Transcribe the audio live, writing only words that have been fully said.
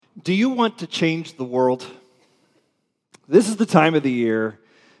Do you want to change the world? This is the time of the year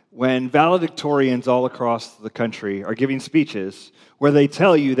when valedictorians all across the country are giving speeches where they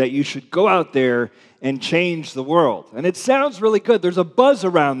tell you that you should go out there and change the world. And it sounds really good. There's a buzz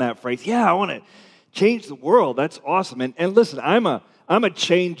around that phrase. Yeah, I want to change the world. That's awesome. And listen, I'm a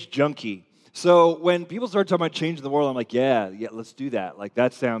change junkie. So when people start talking about changing the world, I'm like, yeah, let's do that. Like,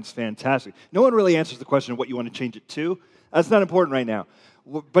 that sounds fantastic. No one really answers the question of what you want to change it to. That's not important right now.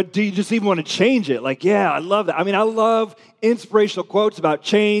 But do you just even want to change it? Like, yeah, I love that. I mean, I love inspirational quotes about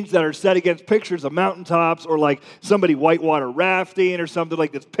change that are set against pictures of mountaintops or like somebody whitewater rafting or something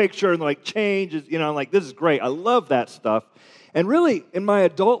like this picture and like change is, I'm like, this is great. I love that stuff. And really, in my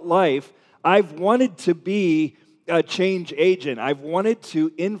adult life, I've wanted to be a change agent. I've wanted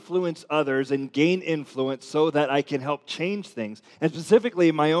to influence others and gain influence so that I can help change things. And specifically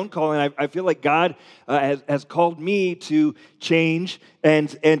in my own calling, I feel like God has called me to change and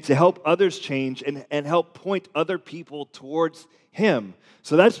to help others change and help point other people towards Him.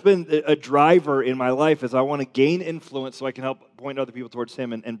 So that's been a driver in my life as I want to gain influence so I can help point other people towards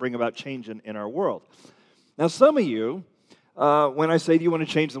Him and bring about change in our world. Now, some of you, when I say, do you want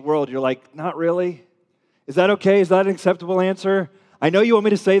to change the world, you're like, not really. Is that okay? Is that an acceptable answer? I know you want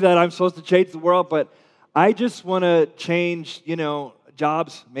me to say that I'm supposed to change the world, but I just want to change,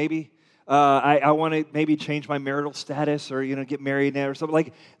 jobs, maybe. I want to maybe change my marital status or, get married now or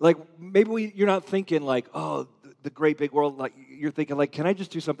something. Like maybe you're not thinking like, oh, the great big world. Like you're thinking like, can I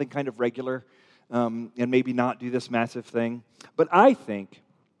just do something kind of regular and maybe not do this massive thing? But I think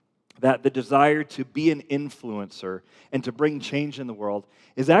that the desire to be an influencer and to bring change in the world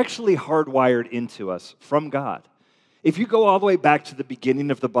is actually hardwired into us from God. If you go all the way back to the beginning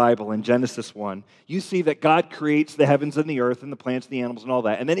of the Bible in Genesis 1, you see that God creates the heavens and the earth and the plants and the animals and all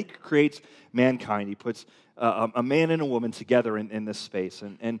that, and then He creates mankind. He puts a man and a woman together in this space,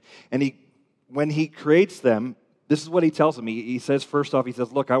 and when He creates them, this is what He tells them. He says, first off, He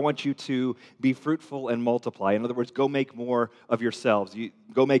says, look, I want you to be fruitful and multiply. In other words, go make more of yourselves.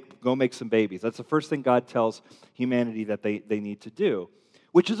 Go make some babies. That's the first thing God tells humanity that they need to do,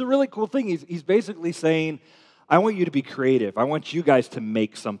 which is a really cool thing. He's basically saying, I want you to be creative. I want you guys to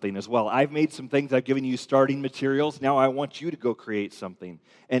make something as well. I've made some things. I've given you starting materials. Now I want you to go create something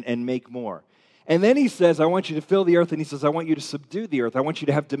and make more. And then He says, I want you to fill the earth, and He says, I want you to subdue the earth. I want you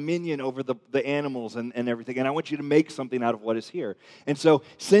to have dominion over the animals and everything, and I want you to make something out of what is here. And so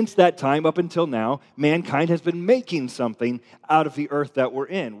since that time up until now, mankind has been making something out of the earth that we're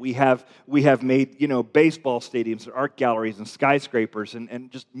in. We have made, baseball stadiums and art galleries and skyscrapers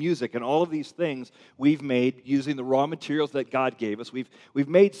and just music and all of these things we've made using the raw materials that God gave us. We've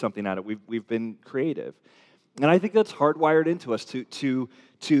made something out of it. We've been creative. And I think that's hardwired into us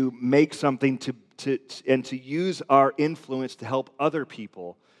to make something and to use our influence to help other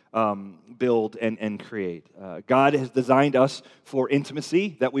people build and create. God has designed us for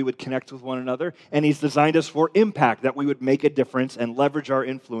intimacy, that we would connect with one another, and He's designed us for impact, that we would make a difference and leverage our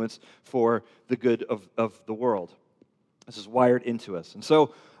influence for the good of the world. This is wired into us. And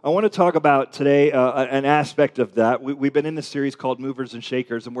so I want to talk about today an aspect of that. We've been in this series called Movers and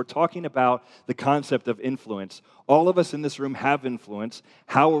Shakers, and we're talking about the concept of influence. All of us in this room have influence.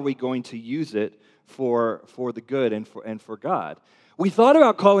 How are we going to use it for the good and for God? We thought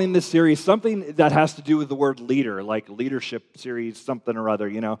about calling this series something that has to do with the word leader, like leadership series something or other,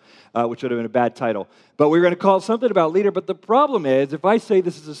 which would have been a bad title. But we were going to call it something about leader. But the problem is, if I say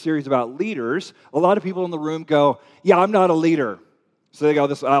this is a series about leaders, a lot of people in the room go, yeah, I'm not a leader. So they go,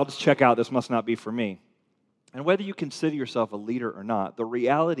 I'll just check out. This must not be for me. And whether you consider yourself a leader or not, the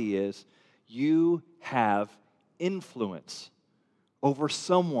reality is you have influence over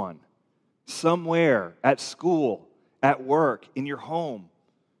someone, somewhere, at school, at work, in your home,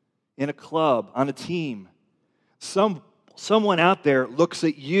 in a club, on a team. Someone out there looks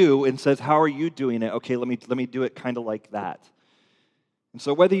at you and says, how are you doing it? Okay, let me do it kind of like that. And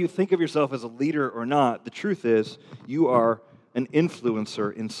so whether you think of yourself as a leader or not, the truth is you are an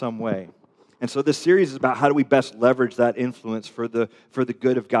influencer in some way. And so this series is about how do we best leverage that influence for the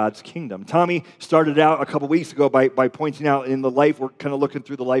good of God's kingdom. Tommy started out a couple weeks ago by pointing out in the life, we're kind of looking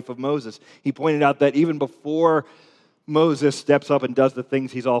through the life of Moses. He pointed out that even before Moses steps up and does the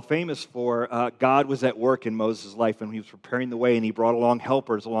things he's all famous for, God was at work in Moses' life, and He was preparing the way, and He brought along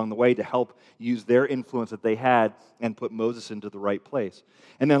helpers along the way to help use their influence that they had and put Moses into the right place.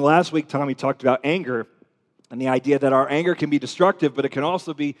 And then last week, Tommy talked about anger. And the idea that our anger can be destructive, but it can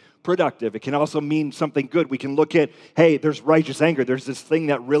also be productive. It can also mean something good. We can look at, hey, there's righteous anger. There's this thing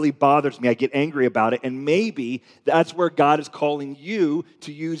that really bothers me. I get angry about it. And maybe that's where God is calling you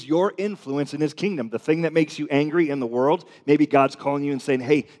to use your influence in his kingdom. The thing that makes you angry in the world, maybe God's calling you and saying,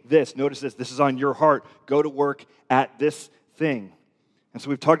 hey, notice this is on your heart. Go to work at this thing. And so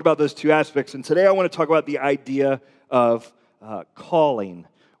we've talked about those two aspects. And today I want to talk about the idea of calling.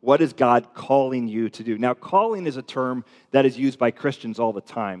 What is God calling you to do? Now, calling is a term that is used by Christians all the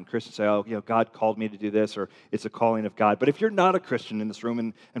time. Christians say, God called me to do this, or it's a calling of God. But if you're not a Christian in this room,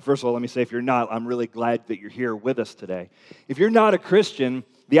 and first of all, let me say, if you're not, I'm really glad that you're here with us today. If you're not a Christian,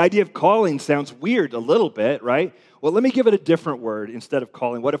 the idea of calling sounds weird a little bit, right? Well, let me give it a different word instead of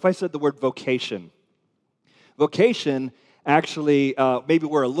calling. What if I said the word vocation? Vocation, actually, maybe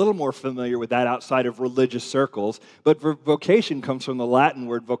we're a little more familiar with that outside of religious circles, but vocation comes from the Latin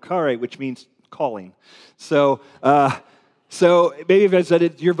word vocare, which means calling. So maybe if I said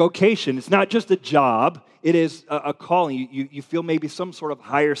it's your vocation, it's not just a job, it is a calling. You feel maybe some sort of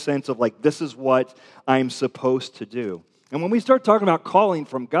higher sense of like, this is what I'm supposed to do. And when we start talking about calling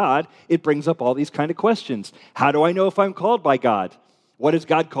from God, it brings up all these kind of questions. How do I know if I'm called by God? What is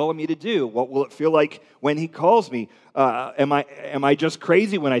God calling me to do? What will it feel like when he calls me? Am I just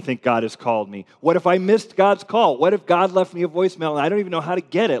crazy when I think God has called me? What if I missed God's call? What if God left me a voicemail and I don't even know how to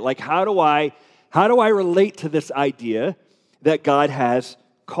get it? Like, how do I relate to this idea that God has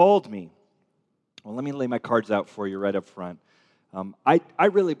called me? Well, let me lay my cards out for you right up front. I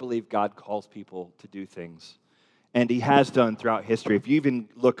really believe God calls people to do things. And he has done throughout history. If you even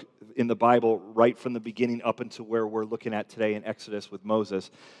look in the Bible right from the beginning up until where we're looking at today in Exodus with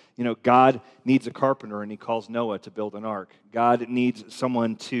Moses, God needs a carpenter and he calls Noah to build an ark. God needs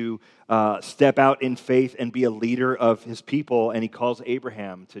someone to step out in faith and be a leader of his people, and he calls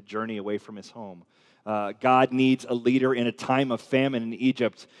Abraham to journey away from his home. God needs a leader in a time of famine in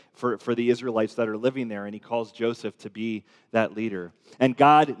Egypt for the Israelites that are living there, and he calls Joseph to be that leader. And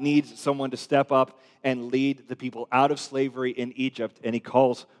God needs someone to step up and lead the people out of slavery in Egypt, and he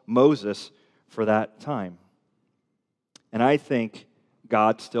calls Moses for that time. And I think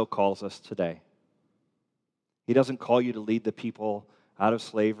God still calls us today. He doesn't call you to lead the people out of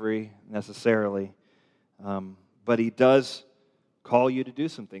slavery necessarily, but he does call you to do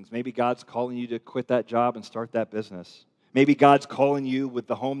some things. Maybe God's calling you to quit that job and start that business. Maybe God's calling you with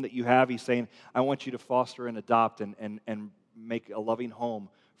the home that you have. He's saying, I want you to foster and adopt and make a loving home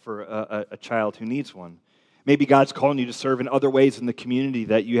for a child who needs one. Maybe God's calling you to serve in other ways in the community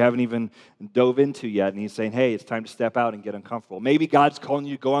that you haven't even dove into yet, and he's saying, hey, it's time to step out and get uncomfortable. Maybe God's calling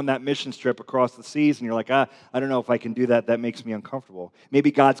you to go on that mission trip across the seas, and you're like, I don't know if I can do that. That makes me uncomfortable.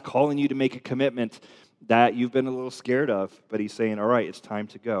 Maybe God's calling you to make a commitment that you've been a little scared of, but he's saying, all right, it's time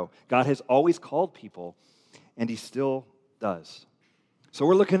to go. God has always called people, and he still does. So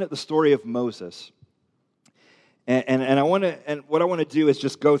we're looking at the story of Moses. And what I want to do is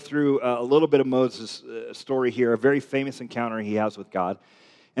just go through a little bit of Moses' story here, a very famous encounter he has with God.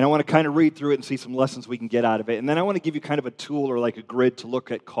 And I want to kind of read through it and see some lessons we can get out of it. And then I want to give you kind of a tool or like a grid to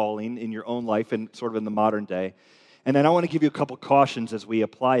look at calling in your own life and sort of in the modern day. And then I want to give you a couple cautions as we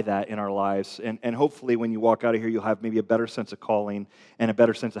apply that in our lives. And hopefully when you walk out of here, you'll have maybe a better sense of calling and a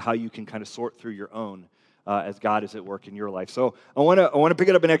better sense of how you can kind of sort through your own as God is at work in your life. So I want to pick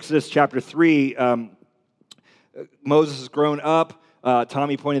it up in Exodus chapter 3. Moses has grown up.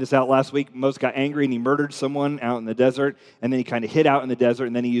 Tommy pointed this out last week. Moses got angry and he murdered someone out in the desert. And then he kind of hid out in the desert.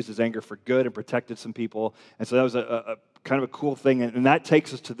 And then he used his anger for good and protected some people. And so that was a kind of a cool thing. And that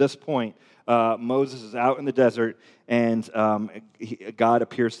takes us to this point. Moses is out in the desert, and God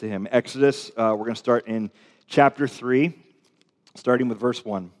appears to him. Exodus, we're going to start in chapter 3, starting with verse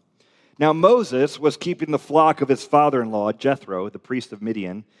 1. Now Moses was keeping the flock of his father-in-law, Jethro, the priest of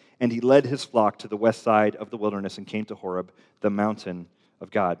Midian, and he led his flock to the west side of the wilderness and came to Horeb, the mountain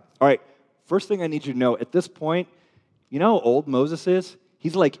of God. All right, first thing I need you to know, at this point, you know how old Moses is?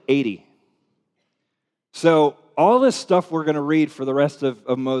 He's like 80. So all this stuff we're going to read for the rest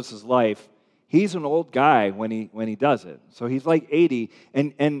of Moses' life, he's an old guy when he does it. So he's like 80.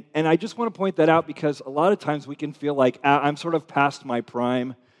 And I just want to point that out because a lot of times we can feel like I'm sort of past my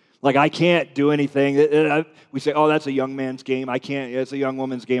prime. Like I can't do anything. We say, oh, that's a young man's game. It's a young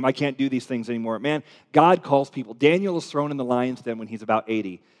woman's game. I can't do these things anymore. Man, God calls people. Daniel is thrown in the lion's den when he's about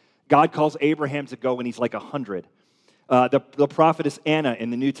 80. God calls Abraham to go when he's like 100. The prophetess Anna in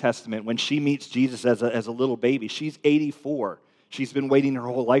the New Testament, when she meets Jesus as a little baby, she's 84. She's been waiting her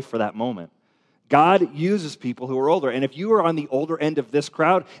whole life for that moment. God uses people who are older. And if you are on the older end of this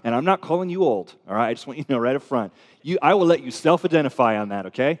crowd, and I'm not calling you old, all right? I just want you to know right up front, I will let you self-identify on that,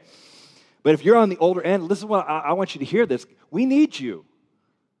 okay? But if you're on the older end, listen, what I want you to hear this. We need you.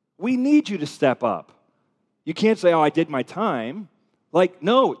 We need you to step up. You can't say, oh, I did my time. Like,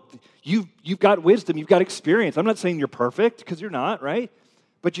 no, you've got wisdom, you've got experience. I'm not saying you're perfect, because you're not, right?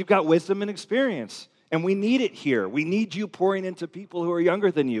 But you've got wisdom and experience. And we need it here. We need you pouring into people who are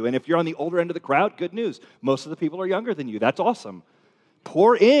younger than you. And if you're on the older end of the crowd, good news. Most of the people are younger than you. That's awesome.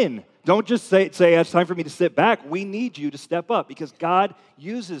 Pour in. Don't just say it's time for me to sit back. We need you to step up, because God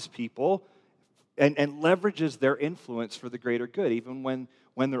uses people and leverages their influence for the greater good, even when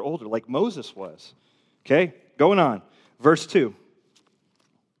they're older, like Moses was. Okay, going on. Verse 2.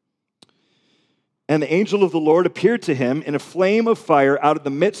 And the angel of the Lord appeared to him in a flame of fire out of the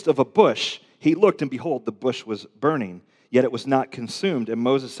midst of a bush. He looked, and behold, the bush was burning, yet it was not consumed. And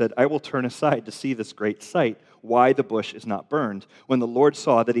Moses said, I will turn aside to see this great sight, why the bush is not burned. When the Lord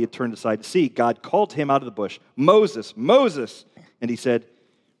saw that he had turned aside to see, God called him out of the bush, Moses, Moses. And he said,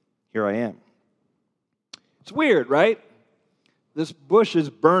 here I am. It's weird, right? This bush is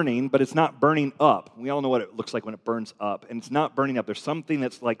burning, but it's not burning up. We all know what it looks like when it burns up, and it's not burning up. There's something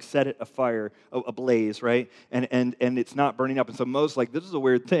that's like set it afire, ablaze, right? And it's not burning up. And so Moses is like, this is a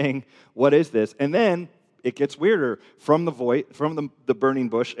weird thing. What is this? And then it gets weirder. From the burning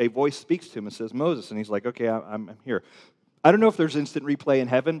bush, a voice speaks to him and says, Moses. And he's like, okay, I'm here. I don't know if there's instant replay in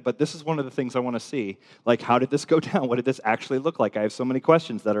heaven, but this is one of the things I want to see. Like, how did this go down? What did this actually look like? I have so many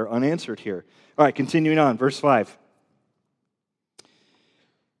questions that are unanswered here. All right, continuing on, verse 5.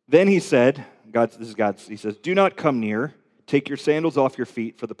 Then he said, he says, do not come near. Take your sandals off your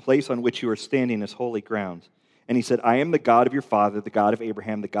feet, for the place on which you are standing is holy ground. And he said, I am the God of your father, the God of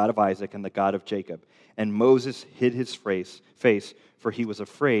Abraham, the God of Isaac, and the God of Jacob. And Moses hid his face, for he was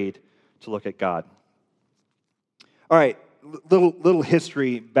afraid to look at God. All right, little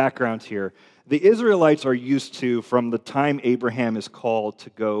history background here. The Israelites are used to, from the time Abraham is called to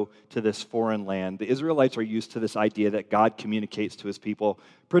go to this foreign land, the Israelites are used to this idea that God communicates to his people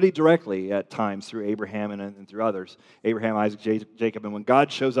pretty directly at times through Abraham and through others, Abraham, Isaac, Jacob. And when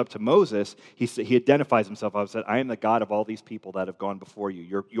God shows up to Moses, he identifies himself. I said, I am the God of all these people that have gone before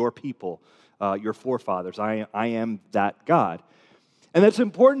you, your people, your forefathers. I am that God. And that's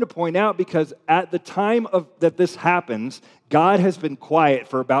important to point out, because at the time that this happens, God has been quiet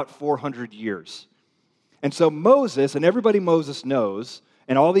for about 400 years. And so Moses, and everybody Moses knows,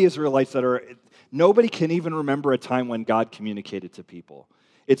 and all the Israelites nobody can even remember a time when God communicated to people.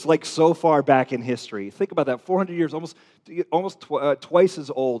 It's like so far back in history. Think about that, 400 years, almost twice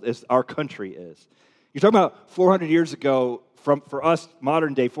as old as our country is. You're talking about 400 years ago, for us,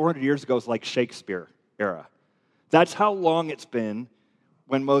 modern day, 400 years ago is like Shakespeare era. That's how long it's been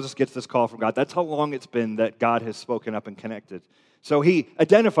when Moses gets this call from God. That's how long it's been that God has spoken up and connected. So he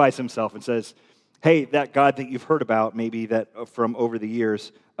identifies himself and says, hey, that God that you've heard about, maybe that from over the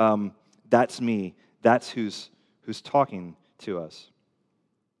years, that's me. That's who's talking to us.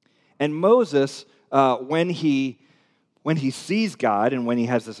 And Moses, when he sees God and when he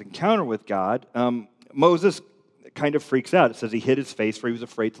has this encounter with God, Moses kind of freaks out. It says he hid his face for he was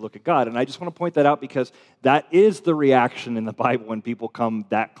afraid to look at God. And I just want to point that out, because that is the reaction in the Bible when people come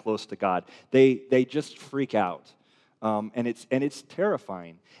that close to God. They just freak out. And it's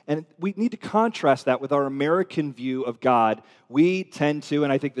terrifying. And we need to contrast that with our American view of God. We tend to,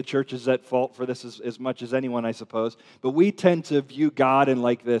 and I think the church is at fault for this as much as anyone, I suppose, but we tend to view God in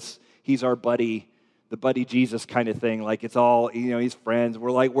like this, he's our buddy, the buddy Jesus kind of thing. Like it's all, he's friends.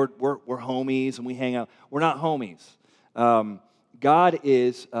 We're like, we're homies and we hang out. We're not homies. God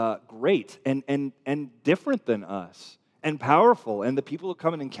is great and different than us and powerful. And the people who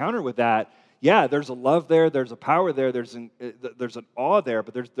come and encounter with that, yeah, there's a love there, there's a power there, there's an awe there,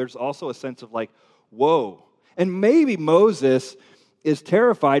 but there's also a sense of like, whoa. And maybe Moses is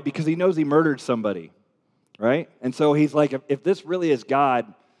terrified because he knows he murdered somebody, right? And so he's like, if this really is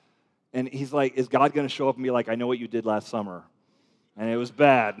God, and he's like, is God going to show up and be like, I know what you did last summer, and it was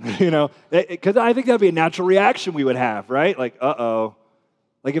bad, Because I think that would be a natural reaction we would have, right? Like, uh-oh.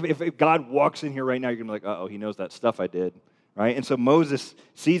 Like if God walks in here right now, you're going to be like, uh-oh, he knows that stuff I did, right? And so Moses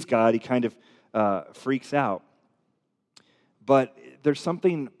sees God, he kind of freaks out. But there's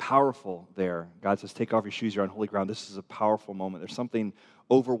something powerful there. God says, take off your shoes, you're on holy ground. This is a powerful moment. There's something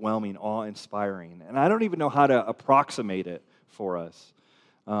overwhelming, awe-inspiring. And I don't even know how to approximate it for us.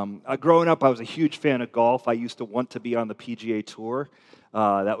 Growing up, I was a huge fan of golf. I used to want to be on the PGA Tour.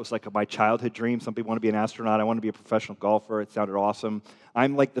 That was like my childhood dream. Some people want to be an astronaut. I want to be a professional golfer. It sounded awesome.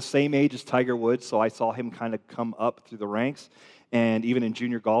 I'm like the same age as Tiger Woods, so I saw him kind of come up through the ranks. And even in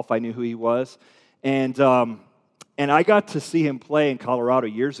junior golf, I knew who he was. And I got to see him play in Colorado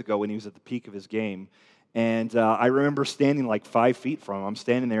years ago when he was at the peak of his game. And I remember standing like 5 feet from him. I'm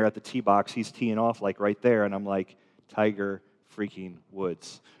standing there at the tee box. He's teeing off like right there. And I'm like, Tiger freaking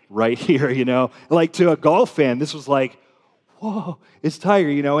Woods right here, Like to a golf fan, this was like, whoa, it's Tiger,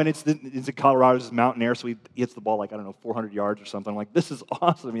 And it's in Colorado, it's mountain air, so he hits the ball like, 400 yards or something. I'm like, this is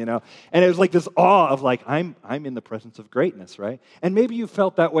awesome, And it was like this awe of like, I'm in the presence of greatness, right? And maybe you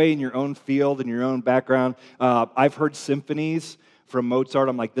felt that way in your own field, in your own background. I've heard symphonies from Mozart.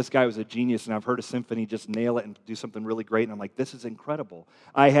 I'm like, this guy was a genius, and I've heard a symphony just nail it and do something really great, and I'm like, this is incredible.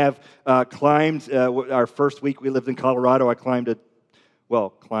 I have climbed, our first week we lived in Colorado, I climbed a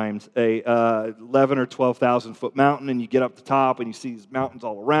 11 or 12,000 foot mountain, and you get up the top and you see these mountains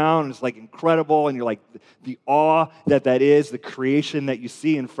all around, and it's like incredible, and you're like, the awe that is, the creation that you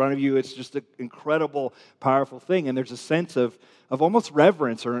see in front of you, it's just an incredible, powerful thing, and there's a sense of almost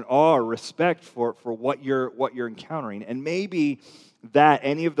reverence or an awe or respect for what you're encountering, and maybe that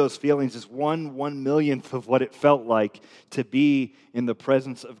any of those feelings is 1/1,000,000th of what it felt like to be in the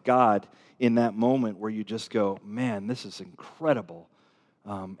presence of God in that moment where you just go, man, this is incredible.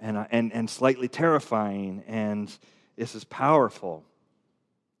 And slightly terrifying, and this is powerful.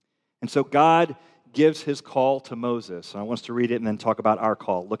 And so God gives his call to Moses. And I want us to read it and then talk about our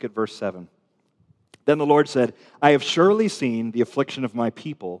call. Look at verse 7. Then the Lord said, I have surely seen the affliction of my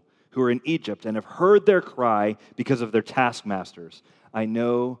people who are in Egypt and have heard their cry because of their taskmasters. I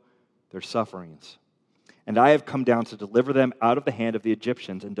know their sufferings. And I have come down to deliver them out of the hand of the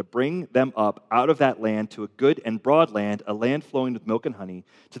Egyptians and to bring them up out of that land to a good and broad land, a land flowing with milk and honey,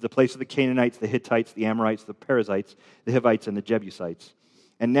 to the place of the Canaanites, the Hittites, the Amorites, the Perizzites, the Hivites, and the Jebusites.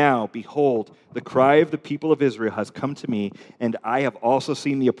 And now, behold, the cry of the people of Israel has come to me, and I have also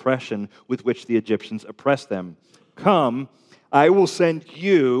seen the oppression with which the Egyptians oppress them. Come, I will send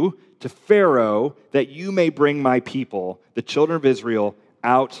you to Pharaoh, that you may bring my people, the children of Israel,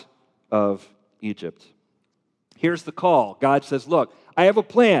 out of Egypt. Here's the call. God says, look, I have a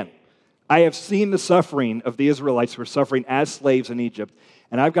plan. I have seen the suffering of the Israelites who are suffering as slaves in Egypt,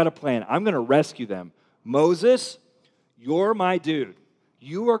 and I've got a plan. I'm going to rescue them. Moses, you're my dude.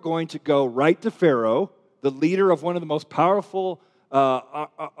 You are going to go right to Pharaoh, the leader of one of the most powerful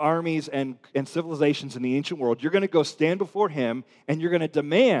armies and civilizations in the ancient world. You're going to go stand before him, and you're going to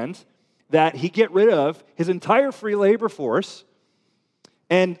demand that he get rid of his entire free labor force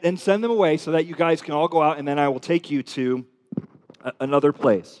and send them away so that you guys can all go out, and then I will take you to another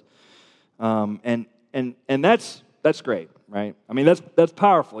place. And that's great, right? I mean, that's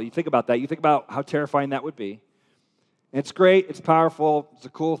powerful. You think about that. You think about how terrifying that would be. And it's great. It's powerful. It's a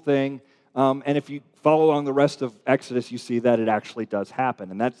cool thing. And if you follow along the rest of Exodus, you see that it actually does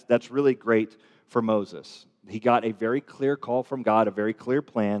happen. And that's really great for Moses. He got a very clear call from God, a very clear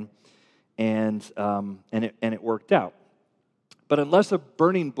plan, and it worked out. But unless a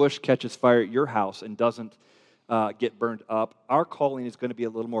burning bush catches fire at your house and doesn't get burned up, our calling is going to be a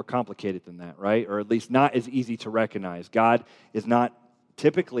little more complicated than that, right? Or at least not as easy to recognize. God is not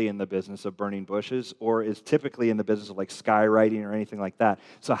typically in the business of burning bushes or is typically in the business of like skywriting or anything like that.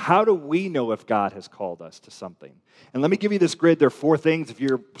 So how do we know if God has called us to something? And let me give you this grid. There are 4 things. If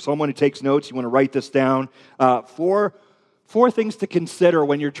you're someone who takes notes, you want to write this down. Four things to consider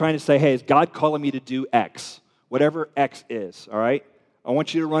when you're trying to say, hey, is God calling me to do X? Whatever X is, all right? I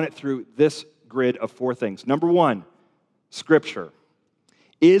want you to run it through this grid of 4 things. Number 1, Scripture.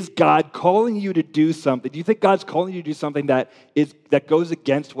 Is God calling you to do something? Do you think God's calling you to do something that goes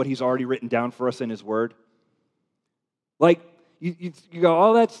against what he's already written down for us in his word? Like, you go,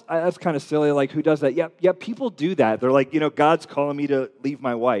 oh, that's kind of silly. Like, who does that? Yeah, people do that. They're like, God's calling me to leave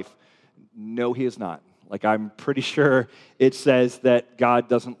my wife. No, he is not. Like, I'm pretty sure it says that God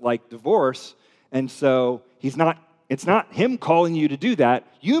doesn't like divorce, and so it's not him calling you to do that.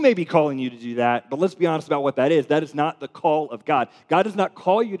 You may be calling you to do that, but let's be honest about what that is. That is not the call of God. God does not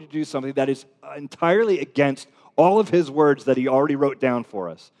call you to do something that is entirely against all of his words that he already wrote down for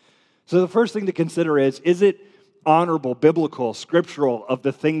us. So the first thing to consider is it honorable, biblical, scriptural of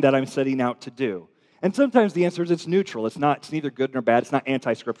the thing that I'm setting out to do? And sometimes the answer is it's neutral. It's neither good nor bad. It's not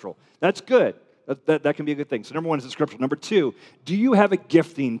anti-scriptural. That's good. That can be a good thing. So number 1 is it scriptural. Number 2, do you have a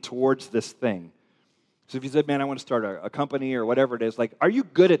gifting towards this thing? So if you said, man, I want to start a company or whatever it is, like, are you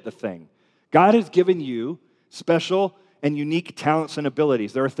good at the thing? God has given you special and unique talents and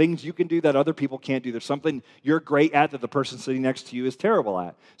abilities. There are things you can do that other people can't do. There's something you're great at that the person sitting next to you is terrible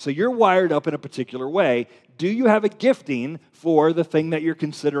at. So you're wired up in a particular way. Do you have a gifting for the thing that you're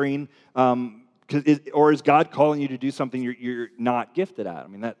considering, or is God calling you to do something you're not gifted at? I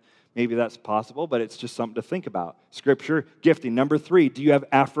mean, maybe that's possible, but it's just something to think about. Scripture, gifting. Number 3, do you have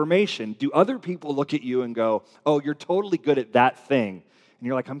affirmation? Do other people look at you and go, oh, you're totally good at that thing, and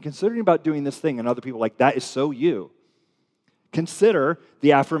you're like, I'm considering about doing this thing, and other people are like, that is so you. Consider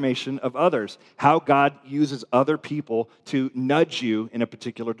the affirmation of others, how God uses other people to nudge you in a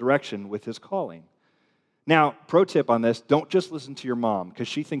particular direction with his calling. Now, pro tip on this, don't just listen to your mom, because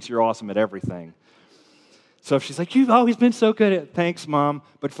she thinks you're awesome at everything. So if she's like, you've always been so good at, thanks, Mom,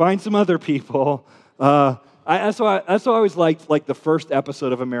 but find some other people. That's why I always liked like the first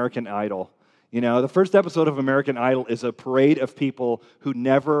episode of American Idol. You know, the first episode of American Idol is a parade of people who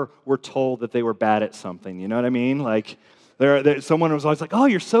never were told that they were bad at something. You know what I mean? Like, someone was always like, oh,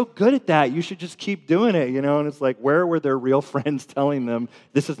 you're so good at that. You should just keep doing it, you know? And it's like, where were their real friends telling them,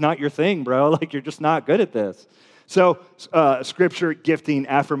 this is not your thing, bro. Like, you're just not good at this. So, scripture, gifting,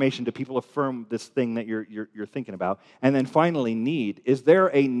 affirmation, do people affirm this thing that you're thinking about? And then finally, need. Is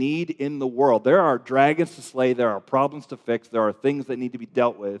there a need in the world? There are dragons to slay. There are problems to fix. There are things that need to be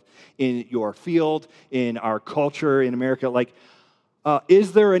dealt with in your field, in our culture, in America. Like,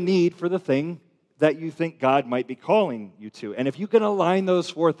 is there a need for the thing that you think God might be calling you to? And if you can align those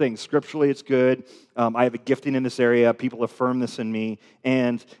four things, scripturally it's good, I have a gifting in this area, people affirm this in me,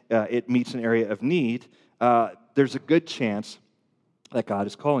 and it meets an area of need, there's a good chance that God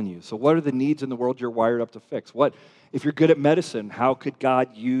is calling you. So what are the needs in the world you're wired up to fix? What, if you're good at medicine, how could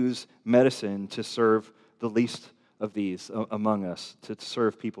God use medicine to serve the least of these among us, to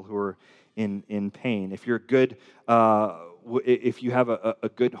serve people who are in pain? If you're good, if you have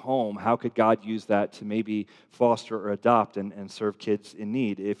a good home, how could God use that to maybe foster or adopt and serve kids in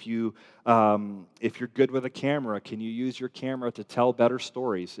need? If you're good with a camera, can you use your camera to tell better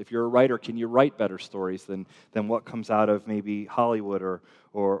stories? If you're a writer, can you write better stories than what comes out of maybe Hollywood or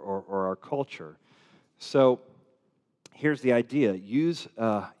our culture? So here's the idea: use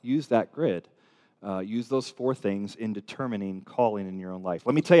that grid. Use those four things in determining calling in your own life.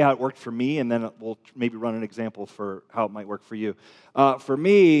 Let me tell you how it worked for me, and then we'll maybe run an example for how it might work for you. For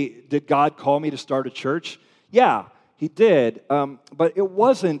me, did God call me to start a church? Yeah, he did. But it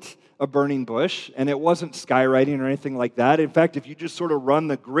wasn't a burning bush, and it wasn't skywriting or anything like that. In fact, if you just sort of run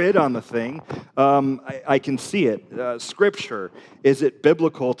the grid on the thing, I can see it. Scripture, is it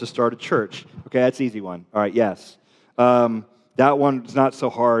biblical to start a church? Okay, that's an easy one. All right, yes. That one's not so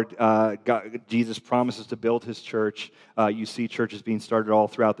hard. Jesus promises to build his church. You see churches being started all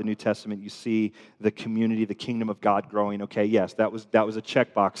throughout the New Testament. You see the community, the kingdom of God growing. Okay, yes, that was a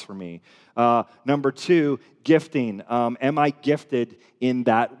checkbox for me. Number two, gifting. Am I gifted in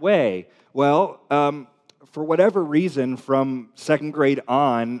that way? Well, for whatever reason, from second grade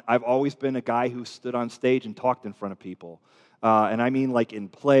on, I've always been a guy who stood on stage and talked in front of people. And I mean like in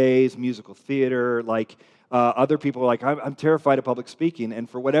plays, musical theater, like... other people are like, I'm terrified of public speaking, and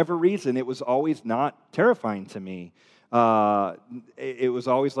for whatever reason, it was always not terrifying to me. It was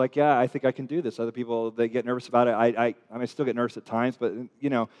always like, yeah, I think I can do this. Other people, they get nervous about it. I still get nervous at times, but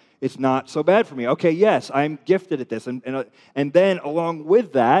it's not so bad for me. Okay, yes, I'm gifted at this, and then along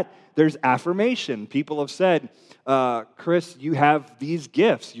with that, there's affirmation. People have said, Chris, you have these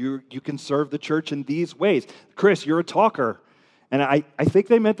gifts. You can serve the church in these ways. Chris, you're a talker, and I think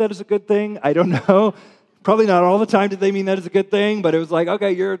they meant that as a good thing. I don't know. Probably not all the time did they mean that as a good thing, but it was like,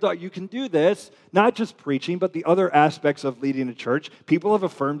 okay, you can do this, not just preaching, but the other aspects of leading a church. People have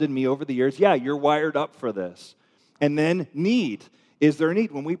affirmed in me over the years, yeah, you're wired up for this. And then need. Is there a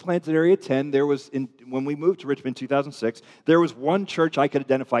need? When we planted Area 10, when we moved to Richmond in 2006, there was one church I could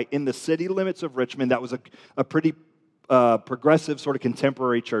identify in the city limits of Richmond that was a pretty progressive sort of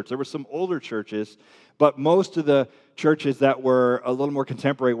contemporary church. There were some older churches, but most of the churches that were a little more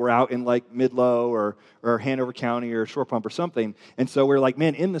contemporary were out in like Midlow or Hanover County or Shore Pump or something. And so we're like,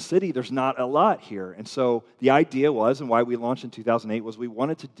 man, in the city, there's not a lot here. And so the idea was, and why we launched in 2008, was we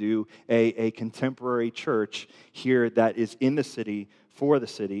wanted to do a contemporary church here that is in the city, for the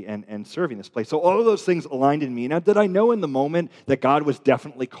city, and serving this place. So all of those things aligned in me. Now, did I know in the moment that God was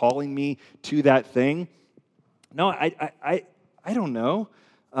definitely calling me to that thing? No, I don't know.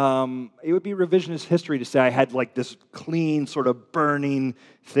 It would be revisionist history to say I had like this clean sort of burning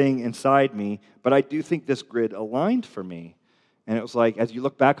thing inside me, but I do think this grid aligned for me. And it was like, as you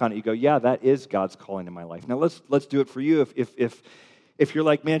look back on it, you go, yeah, that is God's calling in my life. Now let's do it for you. If you're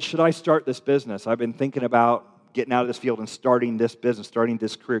like, man, should I start this business? I've been thinking about getting out of this field and starting this business, starting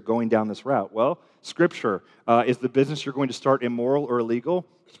this career, going down this route. Well, Scripture, is the business you're going to start immoral or illegal?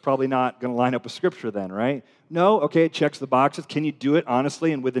 It's probably not going to line up with Scripture then, right? No? Okay, it checks the boxes. Can you do it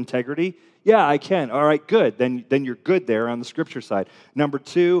honestly and with integrity? Yeah, I can. All right, good. Then you're good there on the Scripture side. Number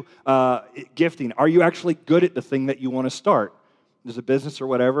two, gifting. Are you actually good at the thing that you want to start? There's a business or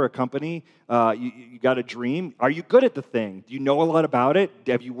whatever, a company. You got a dream. Are you good at the thing? Do you know a lot about it?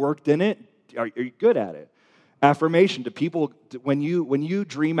 Have you worked in it? Are you good at it? affirmation to people. When you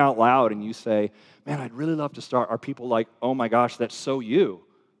dream out loud and you say, man, I'd really love to start, are people like, oh my gosh, that's so you?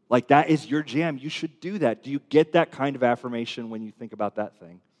 Like, that is your jam. You should do that. Do you get that kind of affirmation when you think about that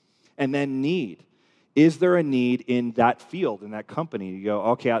thing? And then need. Is there a need in that field, in that company? You go,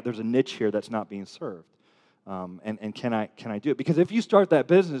 okay, there's a niche here that's not being served. And can I do it? Because if you start that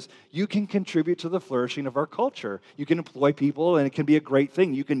business, you can contribute to the flourishing of our culture. You can employ people, and it can be a great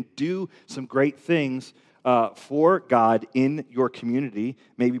thing. You can do some great things for God in your community,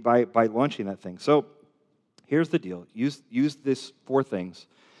 maybe by launching that thing. So here's the deal. Use these 4 things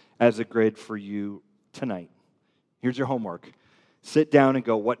as a grid for you tonight. Here's your homework. Sit down and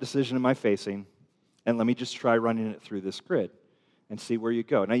go, what decision am I facing? And let me just try running it through this grid and see where you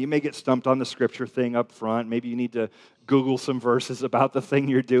go. Now, you may get stumped on the scripture thing up front. Maybe you need to Google some verses about the thing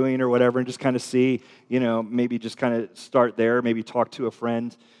you're doing or whatever and just kind of see, maybe just kind of start there. Maybe talk to a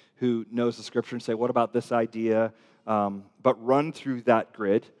friend who knows the scripture and say, what about this idea? But run through that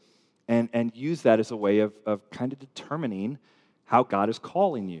grid and use that as a way of kind of determining how God is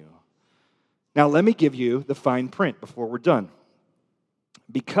calling you. Now, let me give you the fine print before we're done.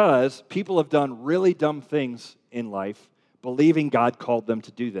 Because people have done really dumb things in life, believing God called them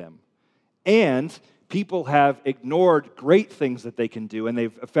to do them. And people have ignored great things that they can do, and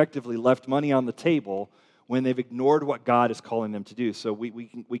they've effectively left money on the table when they've ignored what God is calling them to do. So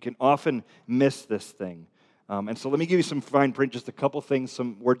we can often miss this thing. And so let me give you some fine print, just a couple things,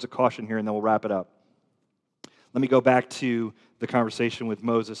 some words of caution here, and then we'll wrap it up. Let me go back to the conversation with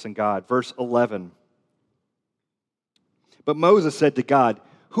Moses and God. Verse 11. But Moses said to God,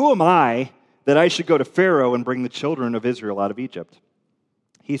 who am I that I should go to Pharaoh and bring the children of Israel out of Egypt?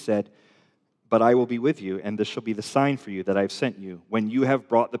 He said, but I will be with you, and this shall be the sign for you that I have sent you. When you have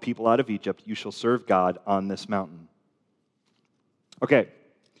brought the people out of Egypt, you shall serve God on this mountain. Okay,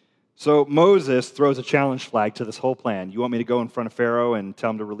 so Moses throws a challenge flag to this whole plan. You want me to go in front of Pharaoh and tell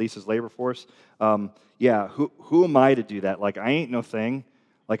him to release his labor force? Who am I to do that? Like, I ain't no thing.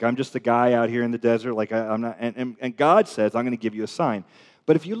 Like, I'm just a guy out here in the desert. Like, I'm not. And God says, I'm going to give you a sign.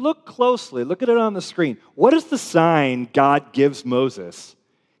 But if you look closely, look at it on the screen. What is the sign God gives Moses?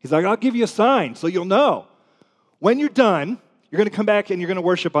 He's like, I'll give you a sign so you'll know. When you're done, you're going to come back and you're going to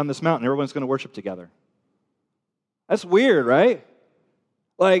worship on this mountain. Everyone's going to worship together. That's weird, right?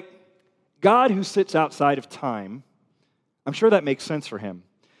 Like, God who sits outside of time, I'm sure that makes sense for him.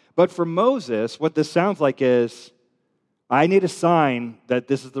 But for Moses, what this sounds like is, I need a sign that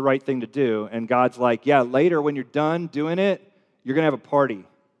this is the right thing to do. And God's like, yeah, later when you're done doing it, you're going to have a party.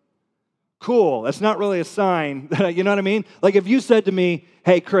 Cool. That's not really a sign. You know what I mean? Like if you said to me,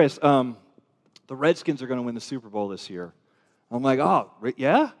 hey, Chris, the Redskins are going to win the Super Bowl this year. I'm like, oh,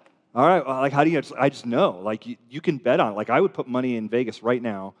 yeah? All right. Well, like, how do you, I just know. Like, you can bet on it. Like, I would put money in Vegas right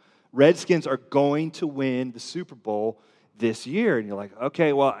now. Redskins are going to win the Super Bowl this year. And you're like,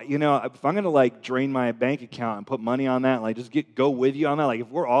 okay, well, if I'm going to like drain my bank account and put money on that, like just go with you on that, like if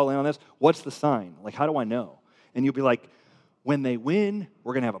we're all in on this, what's the sign? Like, how do I know? And you'll be like, when they win,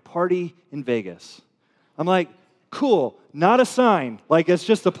 we're going to have a party in Vegas. I'm like, cool, not a sign. Like, it's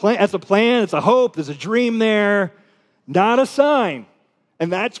just a plan. It's a plan. It's a hope. There's a dream there. Not a sign.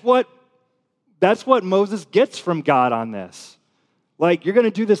 And that's what Moses gets from God on this. Like, you're going to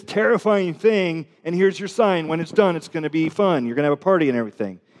do this terrifying thing, and here's your sign. When it's done, it's going to be fun. You're going to have a party and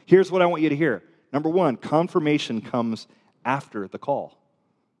everything. Here's what I want you to hear. Number 1, confirmation comes after the call.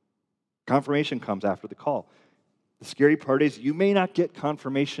 Confirmation comes after the call. The scary part is you may not get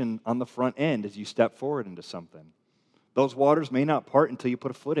confirmation on the front end as you step forward into something. Those waters may not part until you put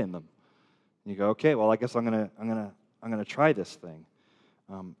a foot in them. And you go, okay, well, I guess I'm gonna try this thing.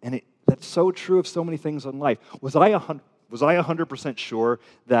 That's so true of so many things in life. Was I 100% sure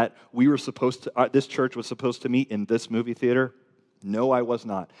that we were supposed to? This church was supposed to meet in this movie theater? No, I was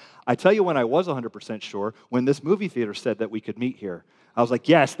not. I tell you when I was 100% sure, when this movie theater said that we could meet here. I was like,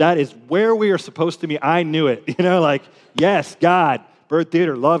 yes, that is where we are supposed to meet. I knew it. Yes, God, Bird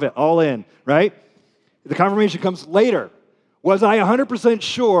Theater, love it, all in, right? The confirmation comes later. Was I 100%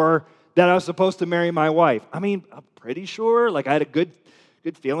 sure that I was supposed to marry my wife? I mean, I'm pretty sure. Like, I had a good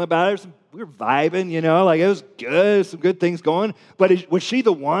feeling about it. We were vibing, like it was good, some good things going. But was she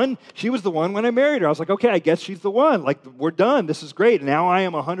the one? She was the one when I married her. I was like, okay, I guess she's the one. Like, we're done. This is great. Now I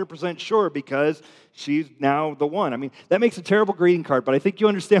am 100% sure because she's now the one. I mean, that makes a terrible greeting card, but I think you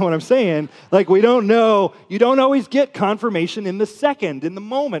understand what I'm saying. Like, we don't know. You don't always get confirmation in the second, in the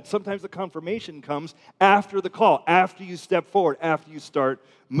moment. Sometimes the confirmation comes after the call, after you step forward, after you start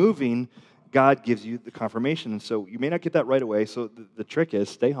moving. God gives you the confirmation. And so you may not get that right away. So the trick is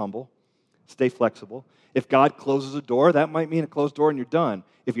stay humble, Stay flexible. If God closes a door, that might mean a closed door and you're done.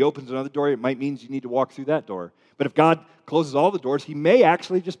 If he opens another door, it might mean you need to walk through that door. But if God closes all the doors, he may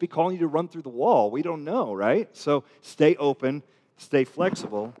actually just be calling you to run through the wall. We don't know, right? So stay open, stay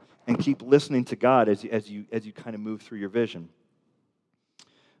flexible, and keep listening to God as you kind of move through your vision.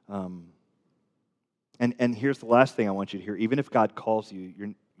 And here's the last thing I want you to hear. Even if God calls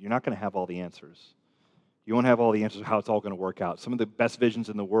you, you're not going to have all the answers. You won't have all the answers of how it's all going to work out. Some of the best visions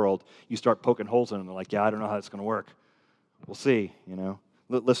in the world, you start poking holes in them. They're like, yeah, I don't know how that's going to work. We'll see,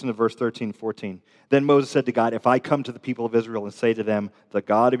 Listen to verse 13 and 14. Then Moses said to God, if I come to the people of Israel and say to them, the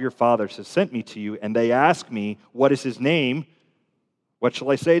God of your fathers has sent me to you, and they ask me, what is his name? What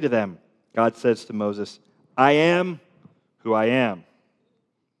shall I say to them? God says to Moses, I am who I am.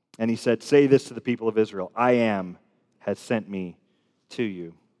 And he said, say this to the people of Israel, I am has sent me to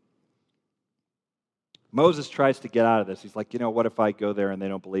you. Moses tries to get out of this. He's like, what if I go there and they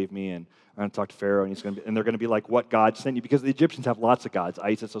don't believe me, and I'm going to talk to Pharaoh, and they're going to be like, what God sent you? Because the Egyptians have lots of gods,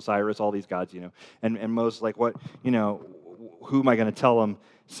 Isis, Osiris, all these gods, And Moses is like, what, who am I going to tell them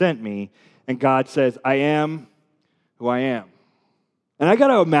sent me? And God says, I am who I am. And I got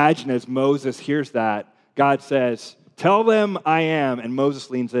to imagine as Moses hears that, God says, tell them I am. And Moses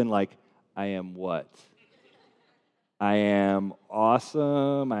leans in like, I am what? I am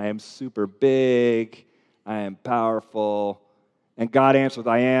awesome. I am super big. I am powerful. And God answers,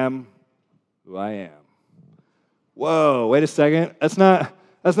 I am who I am. Whoa, wait a second. That's not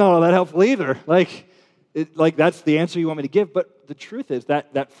all that helpful either. Like that's the answer you want me to give. But the truth is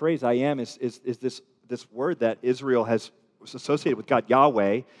that phrase, I am, is this word that Israel has associated with God,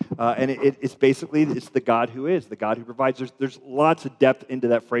 Yahweh, and it's basically the God who is, the God who provides. There's lots of depth into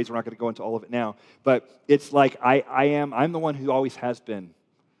that phrase. We're not going to go into all of it now, but it's like I'm the one who always has been.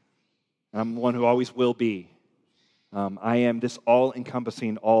 I'm the one who always will be. I am this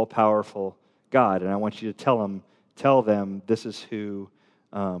all-encompassing, all-powerful God, and I want you to tell them this is who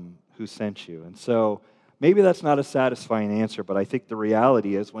sent you. And so maybe that's not a satisfying answer, but I think the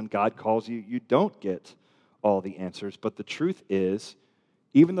reality is when God calls you, you don't get all the answers. But the truth is,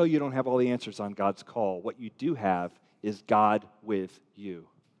 even though you don't have all the answers on God's call, what you do have is God with you.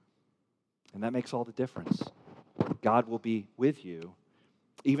 And that makes all the difference. God will be with you,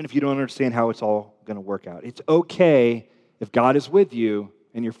 even if you don't understand how it's all going to work out. It's okay if God is with you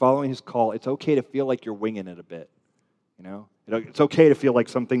and you're following his call. It's okay to feel like you're winging it a bit. It's okay to feel like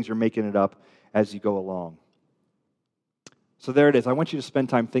some things you're making it up as you go along. So there it is. I want you to spend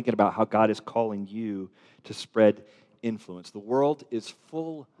time thinking about how God is calling you to spread influence. The world is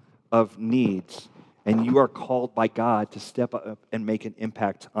full of needs, and you are called by God to step up and make an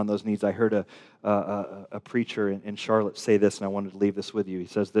impact on those needs. I heard a preacher in Charlotte say this, and I wanted to leave this with you. He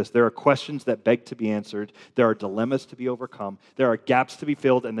says this: there are questions that beg to be answered. There are dilemmas to be overcome. There are gaps to be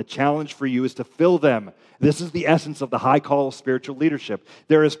filled, and the challenge for you is to fill them. This is the essence of the high call of spiritual leadership.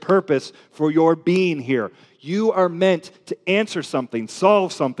 There is purpose for your being here. You are meant to answer something,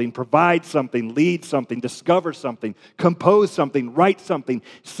 solve something, provide something, lead something, discover something, compose something, write something,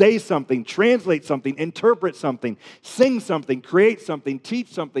 say something, translate something, interpret something, sing something, create something, teach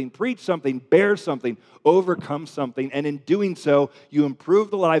something, preach something, bear something, overcome something, and in doing so, you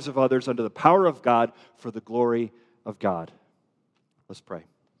improve the lives of others under the power of God for the glory of God. Let's pray.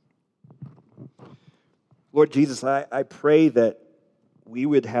 Lord Jesus, I pray that we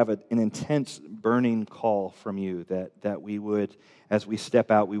would have an intense burning call from you, that we would, as we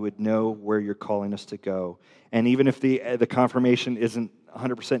step out, we would know where you're calling us to go. And even if the confirmation isn't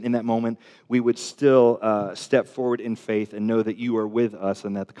 100% in that moment, we would still step forward in faith and know that you are with us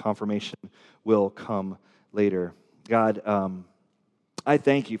and that the confirmation will come later. God, I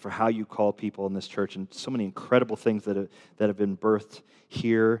thank you for how you call people in this church and so many incredible things that have been birthed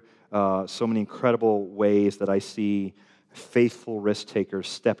here, so many incredible ways that I see faithful risk takers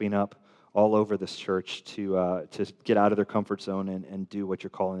stepping up all over this church to get out of their comfort zone and do what you're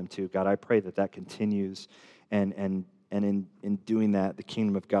calling them to. God, I pray that continues, and in doing that, the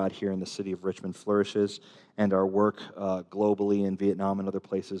kingdom of God here in the city of Richmond flourishes, and our work globally in Vietnam and other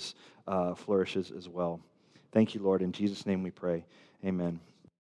places flourishes as well. Thank you, Lord. In Jesus' name we pray. Amen.